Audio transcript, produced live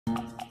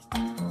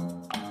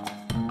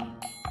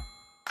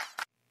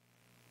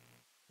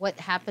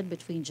What happened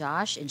between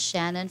Josh and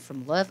Shannon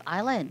from Love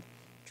Island?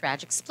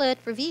 Tragic split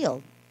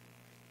revealed.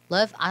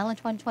 Love Island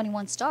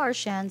 2021 stars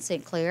Shannon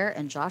St. Clair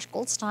and Josh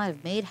Goldstein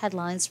have made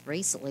headlines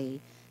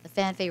recently. The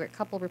fan favorite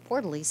couple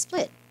reportedly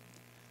split.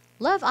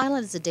 Love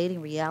Island is a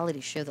dating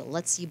reality show that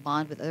lets you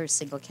bond with other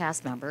single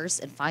cast members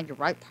and find your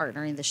right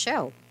partner in the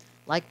show.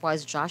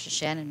 Likewise, Josh and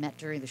Shannon met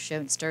during the show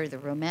and started their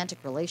romantic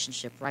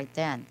relationship right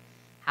then.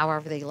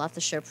 However, they left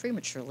the show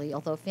prematurely,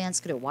 although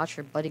fans couldn't watch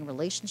their budding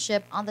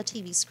relationship on the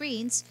TV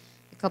screens.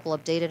 The couple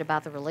updated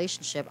about the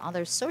relationship on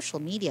their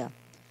social media.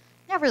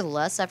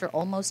 Nevertheless, after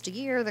almost a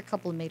year, the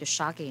couple made a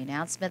shocking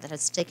announcement that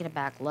has taken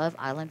aback Love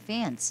Island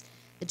fans.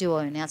 The duo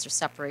announced their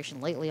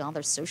separation lately on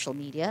their social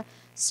media.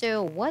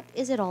 So, what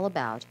is it all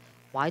about?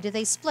 Why did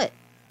they split?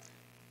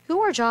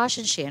 Who are Josh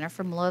and Shannon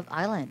from Love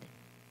Island?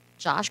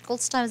 Josh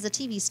Goldstein is a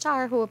TV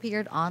star who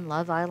appeared on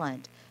Love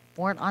Island.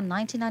 Born on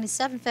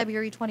 1997,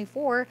 February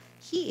 24,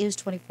 he is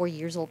 24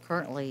 years old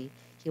currently.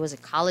 He was a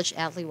college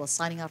athlete while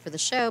signing up for the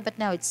show, but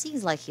now it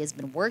seems like he has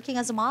been working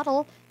as a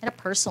model and a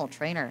personal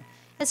trainer.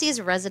 As he is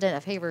a resident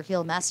of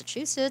Haverhill,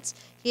 Massachusetts,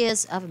 he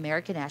is of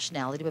American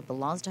nationality but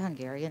belongs to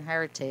Hungarian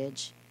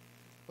heritage.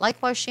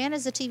 Likewise, Shannon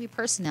is a TV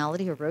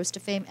personality who rose to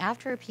fame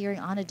after appearing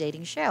on a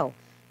dating show.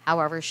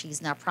 However, she's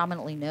now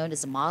prominently known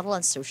as a model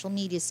and social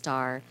media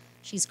star.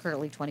 She's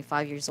currently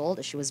 25 years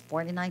old. She was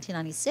born in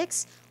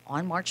 1996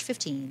 on March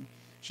 15.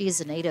 She is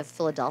a native of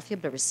Philadelphia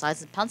but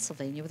resides in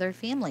Pennsylvania with her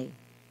family.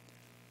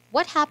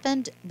 What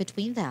happened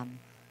between them?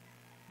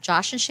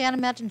 Josh and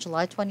Shannon met in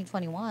July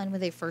 2021 when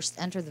they first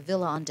entered the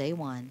villa on day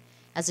one.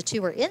 As the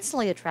two were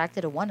instantly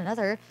attracted to one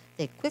another,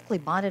 they quickly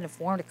bonded and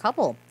formed a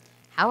couple.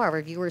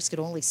 However, viewers could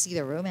only see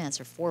their romance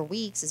for 4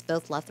 weeks as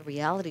both left the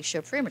reality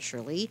show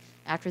prematurely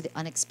after the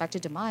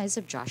unexpected demise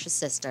of Josh's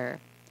sister.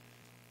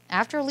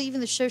 After leaving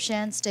the show,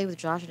 Shannon stayed with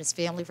Josh and his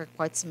family for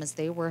quite some as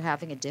they were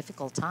having a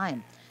difficult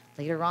time.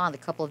 Later on, the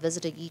couple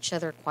visited each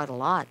other quite a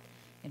lot.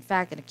 In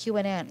fact, in a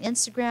Q&A on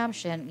Instagram,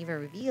 Shannon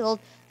even revealed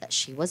that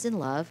she was in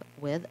love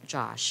with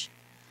Josh.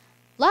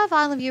 Love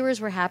Island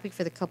viewers were happy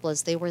for the couple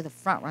as they were the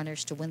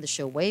frontrunners to win the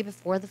show way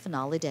before the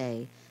finale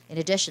day. In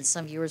addition,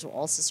 some viewers were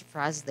also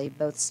surprised that they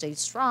both stayed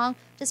strong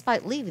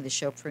despite leaving the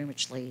show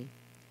prematurely.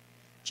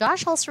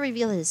 Josh also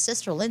revealed that his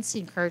sister Lindsay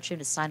encouraged him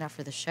to sign up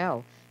for the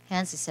show.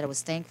 Hence, he said it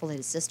was thankful that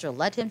his sister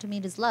led him to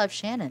meet his love,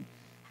 Shannon.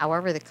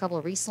 However, the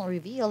couple recently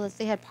revealed that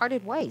they had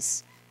parted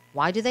ways.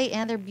 Why did they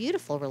end their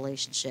beautiful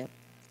relationship?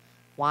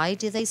 Why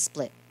did they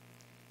split?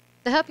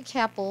 The happy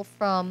couple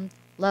from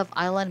Love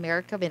Island,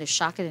 America made a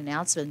shocking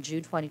announcement in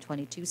June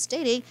 2022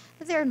 stating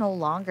that they are no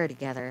longer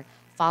together.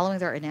 Following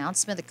their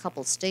announcement, the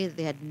couple stated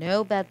they had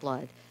no bad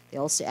blood. They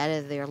also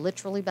added that they are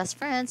literally best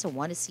friends and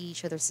want to see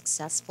each other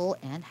successful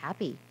and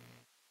happy.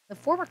 The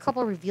former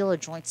couple revealed a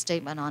joint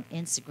statement on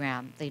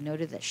Instagram. They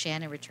noted that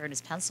Shannon returned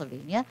to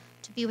Pennsylvania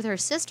to be with her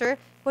sister,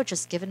 who had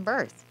just given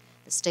birth.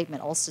 The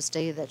statement also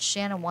stated that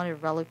Shannon wanted to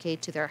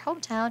relocate to their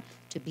hometown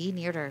to be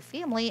near to her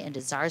family and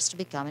desires to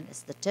become an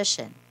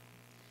esthetician.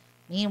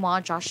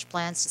 Meanwhile, Josh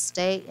plans to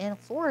stay in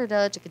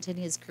Florida to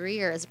continue his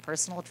career as a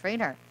personal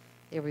trainer.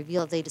 They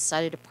revealed they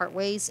decided to part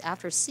ways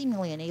after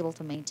seemingly unable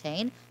to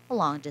maintain a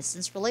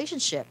long-distance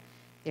relationship.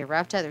 They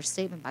wrapped up their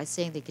statement by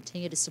saying they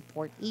continue to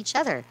support each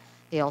other.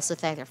 They also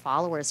thanked their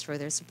followers for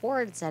their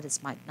support and said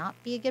this might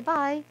not be a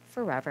goodbye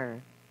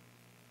forever.